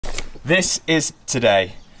This is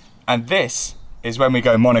today, and this is when we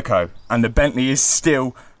go Monaco, and the Bentley is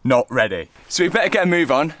still not ready. So we better get a move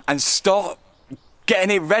on and start getting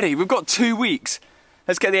it ready. We've got 2 weeks.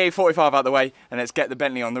 Let's get the A45 out of the way and let's get the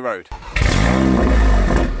Bentley on the road.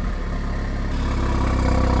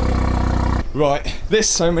 Right, there's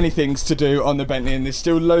so many things to do on the Bentley and there's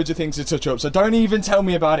still loads of things to touch up, so don't even tell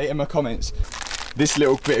me about it in my comments. This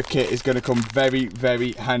little bit of kit is going to come very,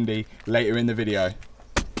 very handy later in the video,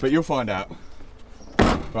 but you'll find out.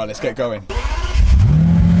 Right, let's get going.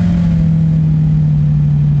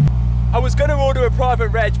 I was going to order a private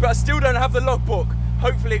reg, but I still don't have the logbook.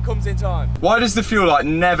 Hopefully it comes in time. Why does the fuel light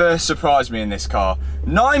never surprise me in this car?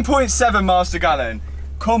 9.7 miles per gallon.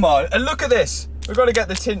 Come on, and look at this. We've got to get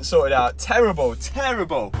the tint sorted out. Terrible,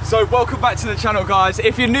 terrible. So welcome back to the channel, guys.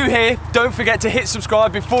 If you're new here, don't forget to hit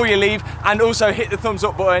subscribe before you leave and also hit the thumbs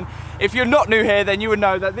up button. If you're not new here, then you would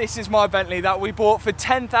know that this is my Bentley that we bought for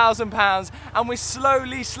 £10,000 and we're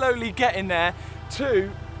slowly getting there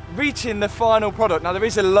to reaching the final product. Now there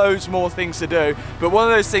is loads more things to do, but one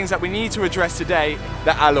of those things that we need to address today,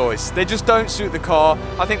 the alloys. They just don't suit the car.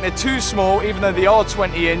 I think they're too small, even though they are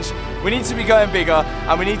 20 inch. We need to be going bigger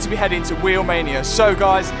and we need to be heading to Wheel Mania. So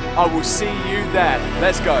guys, I will see you there.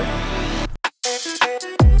 Let's go.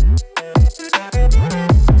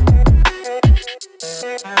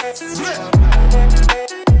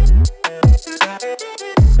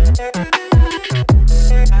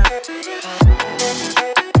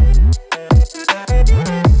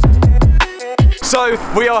 So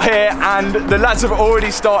we are here and the lads have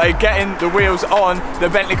already started getting the wheels on the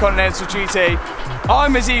Bentley Continental GT.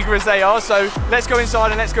 I'm as eager as they are, so let's go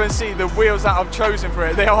inside and let's go and see the wheels that I've chosen for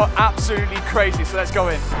it. They are absolutely crazy, so let's go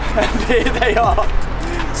in. And here they are.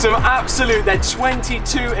 They're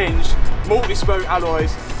 22-inch multi-spoke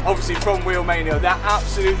alloys, obviously from Wheel Mania. They're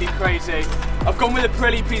absolutely crazy. I've gone with the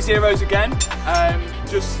Pirelli P0s again,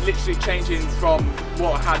 just literally changing from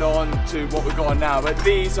what I had on to what we've got on now, but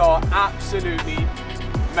these are absolutely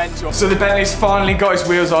mental. So the Bentley's finally got its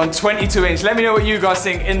wheels on, 22 inch. Let me know what you guys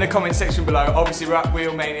think in the comment section below. Obviously we're at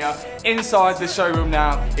Wheel Mania, inside the showroom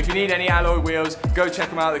now. If you need any alloy wheels, go check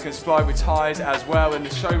them out. They can supply with tyres as well, and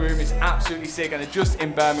the showroom is absolutely sick, and they're just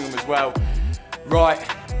in Birmingham as well. Right,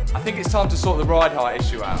 I think it's time to sort the ride height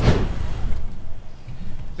issue out.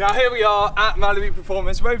 Now here we are at Malibu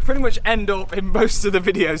Performance, where we pretty much end up in most of the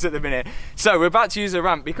videos at the minute. So we're about to use a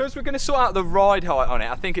ramp because we're going to sort out the ride height on it.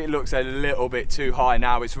 I think it looks a little bit too high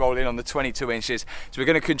now. It's rolling on the 22 inches. So we're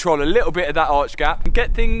going to control a little bit of that arch gap and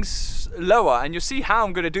get things lower, and you'll see how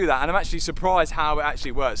I'm going to do that. And I'm actually surprised how it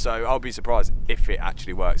actually works. So I'll be surprised if it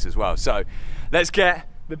actually works as well. So let's get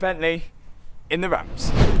the Bentley in the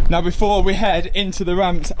ramps. Now before we head into the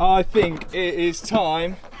ramps, I think it is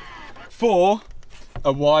time for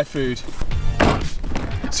a Y Food.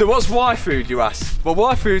 So what's Y Food, you ask? Well,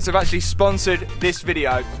 Y Foods have actually sponsored this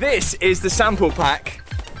video. This is the sample pack,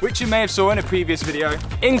 which you may have saw in a previous video,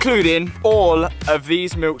 including all of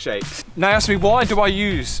these milkshakes. Now ask me, why do I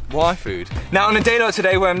use Y Food? Now on a day like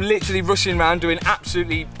today where I'm literally rushing around doing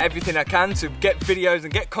absolutely everything I can to get videos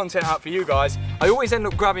and get content out for you guys, I always end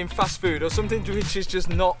up grabbing fast food or something which is just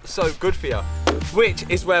not so good for you. Which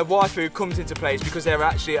is where Y Food comes into place, because they're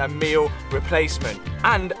actually a meal replacement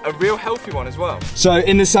and a real healthy one as well. So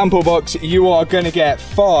in the sample box, you are going to get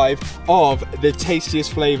 5 of the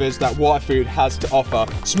tastiest flavors that Y Food has to offer.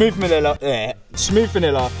 Smooth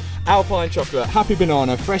vanilla, alpine chocolate, happy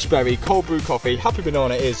banana, fresh berry, cold brew coffee. Happy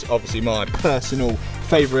banana is obviously my personal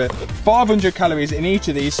favorite. 500 calories in each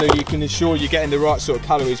of these, so you can ensure you're getting the right sort of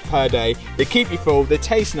calories per day. They keep you full, they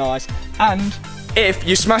taste nice, and if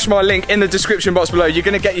you smash my link in the description box below, you're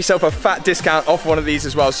going to get yourself a fat discount off one of these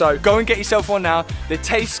as well. So go and get yourself one now. They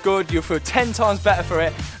taste good, you'll feel 10 times better for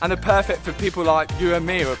it, and they're perfect for people like you and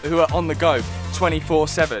me who are on the go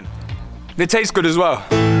 24/7. They taste good as well.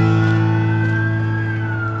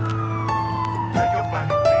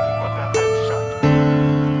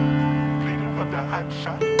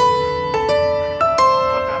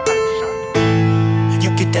 You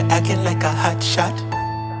get to acting like a hot shot.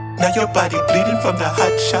 Now your body bleeding from the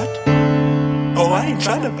hot shot. Oh, I ain't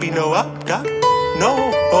trying to be no up, doc.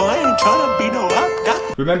 No, oh, I ain't trying to be no up,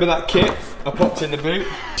 doc. Remember that kit I popped in the boot?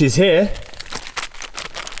 Which is here.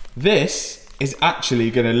 This is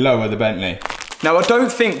actually going to lower the Bentley. Now I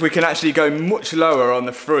don't think we can actually go much lower on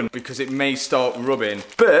the front because it may start rubbing,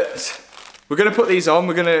 but we're going to put these on.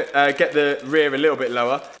 We're going to get the rear a little bit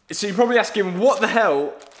lower. So you're probably asking, what the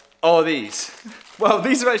hell are these? Well,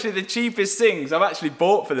 these are actually the cheapest things I've actually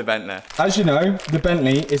bought for the Bentley. As you know, the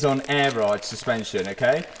Bentley is on air ride suspension,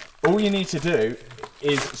 okay? All you need to do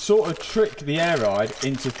is sort of trick the air ride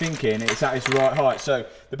into thinking it's at its right height. So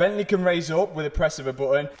the Bentley can raise up with a press of a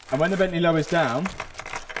button, and when the Bentley lowers down,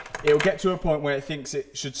 it'll get to a point where it thinks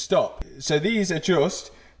it should stop. So these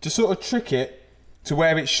adjust to sort of trick it to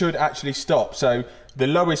where it should actually stop. So the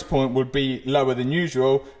lowest point would be lower than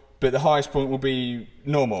usual, but the highest point will be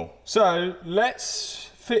normal. So let's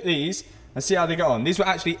fit these and see how they go on. These were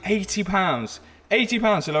actually £80.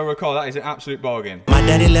 £80 to lower a car, that is an absolute bargain. My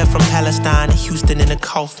daddy left from Palestine and Houston in a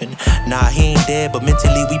coffin. Nah, he ain't dead, but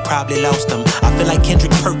mentally we probably lost him. I feel like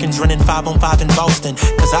Kendrick Perkins running 5-on-5 in Boston.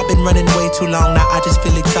 Cause I've been running way too long, now I just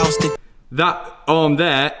feel exhausted. That arm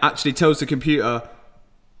there actually tells the computer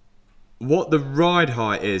what the ride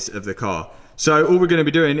height is of the car. So all we're going to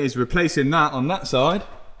be doing is replacing that on that side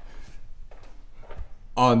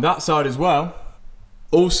as well,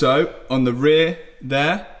 also on the rear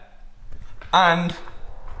there, and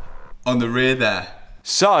on the rear there.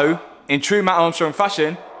 So, in true Matt Armstrong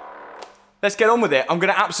fashion, let's get on with it. I'm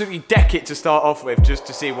gonna absolutely deck it to start off with, just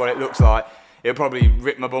to see what it looks like. It'll probably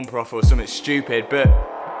rip my bumper off or something stupid, but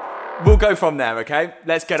we'll go from there, okay?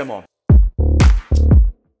 Let's get them on.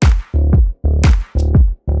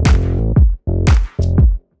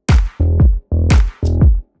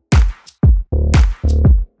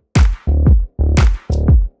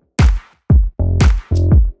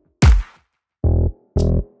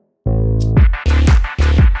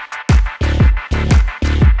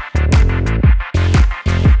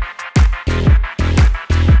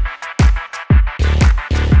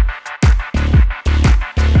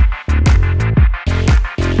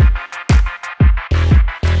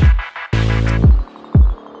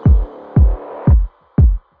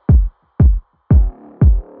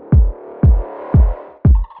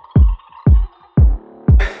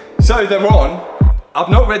 So they're on. I've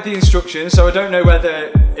not read the instructions, so I don't know whether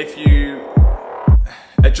if you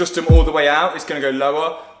adjust them all the way out, it's going to go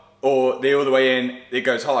lower, or the all the way in, it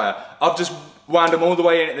goes higher. I've just wound them all the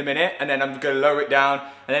way in at the minute, and then I'm going to lower it down,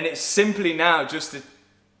 and then it's simply now just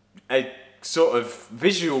a sort of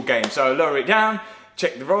visual game. So I lower it down,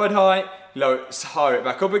 check the ride height, higher it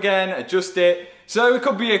back up again, adjust it. So it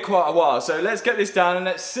could be here quite a while. So let's get this down and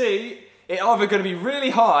let's see. It's either going to be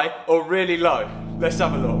really high or really low. Let's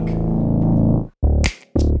have a look.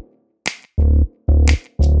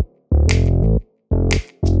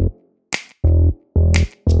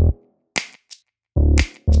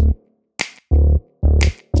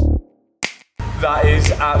 That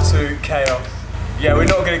is absolute chaos. Yeah, we're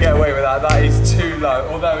not going to get away with that. That is too low.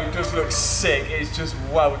 Although it does look sick, it's just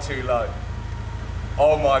well too low.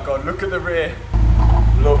 Oh my God, look at the rear.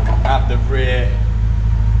 Look at the rear.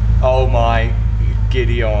 Oh my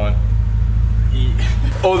giddy on.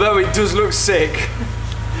 Although it does look sick,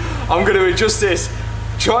 I'm going to adjust this.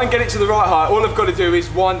 Try and get it to the right height. All I've got to do is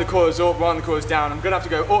wind the coils up, wind the coils down. I'm going to have to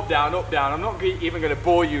go up, down, up, down. I'm not even going to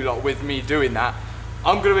bore you lot with me doing that.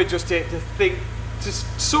 I'm going to adjust it to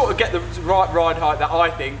sort of get the right ride height that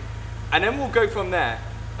I think, and then we'll go from there.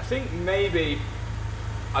 I think maybe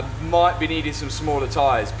I might be needing some smaller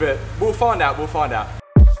tyres, but we'll find out, we'll find out.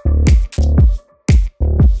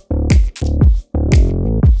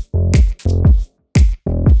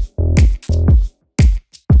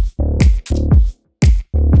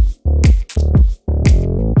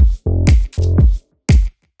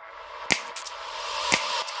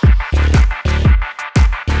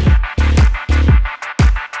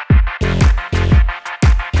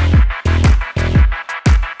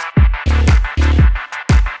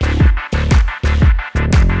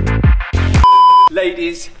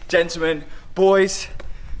 Ladies, gentlemen, boys,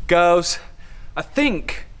 girls, I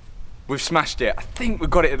think we've smashed it. I think we've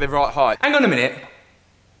got it at the right height. Hang on a minute.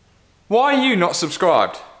 Why are you not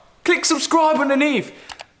subscribed? Click subscribe underneath.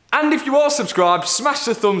 And if you are subscribed, smash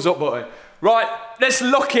the thumbs up button. Right, let's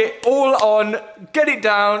lock it all on, get it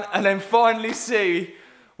down, and then finally see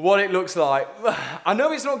what it looks like. I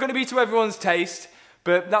know it's not going to be to everyone's taste,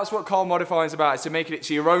 but that's what car modifying is about, is to make it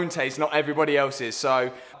to your own taste, not everybody else's.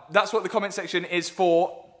 So that's what the comment section is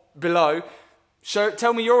for below.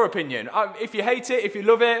 Tell me your opinion. If you hate it, if you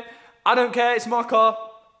love it, I don't care, it's my car.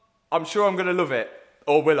 I'm sure I'm gonna love it,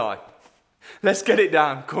 or will I? Let's get it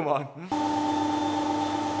down, come on.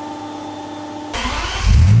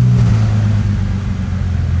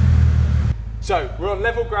 So, we're on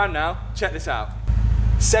level ground now, check this out.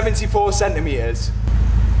 74 centimeters.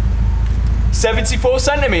 74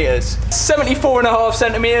 centimeters, 74.5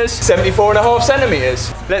 centimeters, 74.5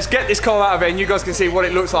 centimeters. Let's get this car out of it and you guys can see what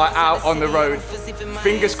it looks like out on the road.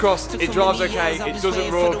 Fingers crossed, it drives okay, it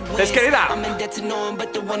doesn't roar. Let's get it out. I'm in debt to no one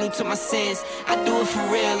but the one who took my sins. I do it for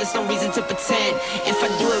real, there's no reason to pretend. If I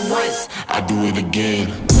do it once, I do it again.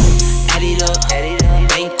 Add it up,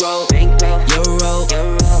 bankroll, euro,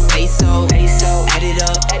 peso, add it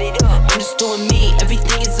up. I'm just doing me,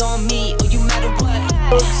 everything is on me. Oh, you matter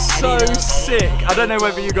what? Looks so sick. I don't know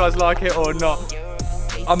whether you guys like it or not.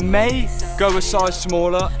 I may go a size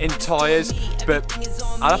smaller in tyres, but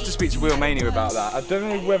I'll have to speak to Wheel Mania about that. I don't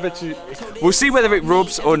know whether to... We'll see whether it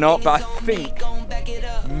rubs or not, but I think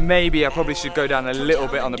maybe I probably should go down a little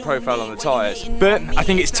bit on the profile on the tyres. But I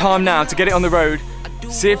think it's time now to get it on the road,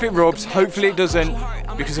 see if it rubs. Hopefully it doesn't,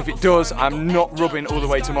 because if it does, I'm not rubbing all the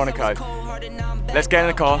way to Monaco. Let's get in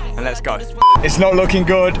the car and let's go. It's not looking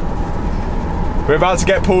good. We're about to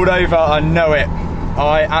get pulled over, I know it.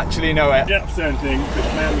 I actually know it. Yeah, same thing, but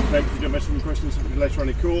now we make, if you don't mention any questions later on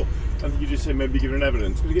in court, I think you just say maybe give an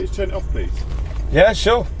evidence. Can you get you to turn it off, please? Yeah,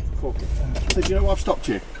 sure. Cool. So, do you know what, I've stopped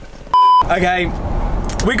you. Okay,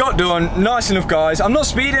 we got done. Nice enough, guys. I'm not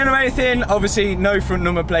speeding or anything. Obviously, no front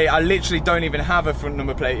number plate. I literally don't even have a front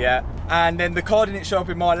number plate yet. And then the car didn't show up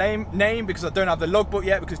in my name because I don't have the logbook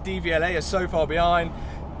yet because DVLA is so far behind,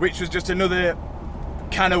 which was just another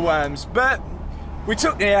can of worms. But we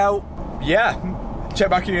took the L. Yeah. Check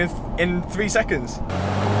back in 3 seconds.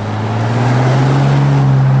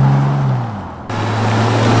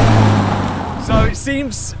 So it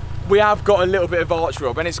seems we have got a little bit of arch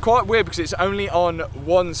rub, and it's quite weird because it's only on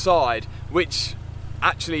one side, which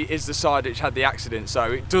actually is the side which had the accident, so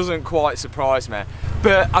it doesn't quite surprise me.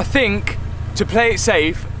 But I think to play it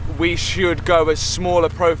safe, we should go a smaller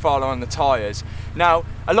profile on the tyres. Now,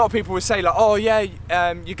 a lot of people would say like, oh yeah,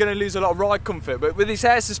 you're gonna lose a lot of ride comfort, but with this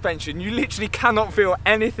air suspension, you literally cannot feel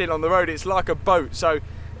anything on the road. It's like a boat. So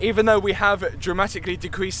even though we have dramatically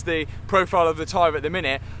decreased the profile of the tyre at the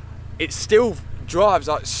minute, it still drives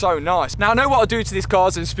like so nice. Now, I know what I'll do to these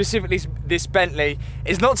cars, and specifically this Bentley,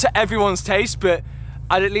 is not to everyone's taste, but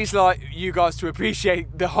I'd at least like you guys to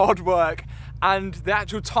appreciate the hard work and the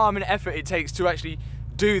actual time and effort it takes to actually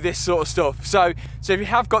do this sort of stuff. So if you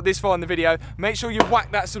have got this far in the video, make sure you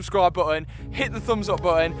whack that subscribe button, hit the thumbs up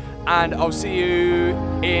button, and I'll see you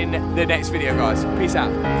in the next video, guys. Peace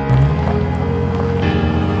out.